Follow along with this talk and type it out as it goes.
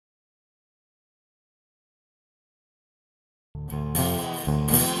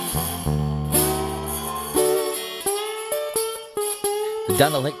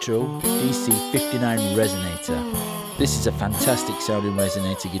Danelectro DC59 Resonator. This is a fantastic sounding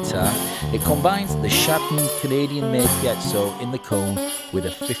resonator guitar. It combines the Schatten Canadian-made piezo in the cone with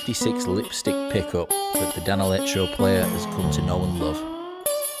a 56 lipstick pickup that the Danelectro player has come to know and love.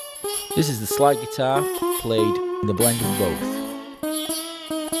 This is the slide guitar played in the blend of both.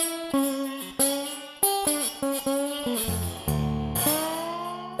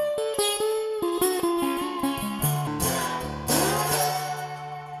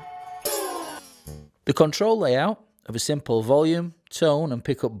 The control layout of a simple volume, tone and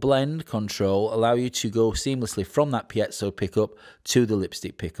pickup blend control allow you to go seamlessly from that piezo pickup to the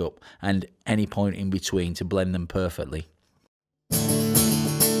lipstick pickup and any point in between to blend them perfectly.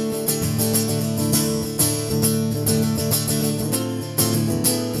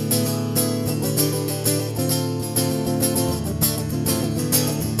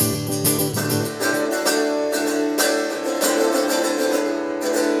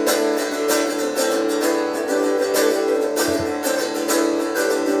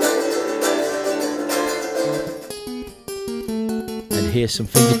 Here's some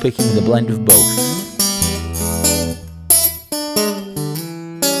finger picking with a blend of both.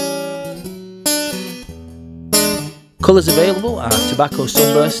 Colours available are Tobacco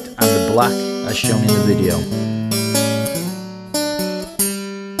Sunburst and the black as shown in the video.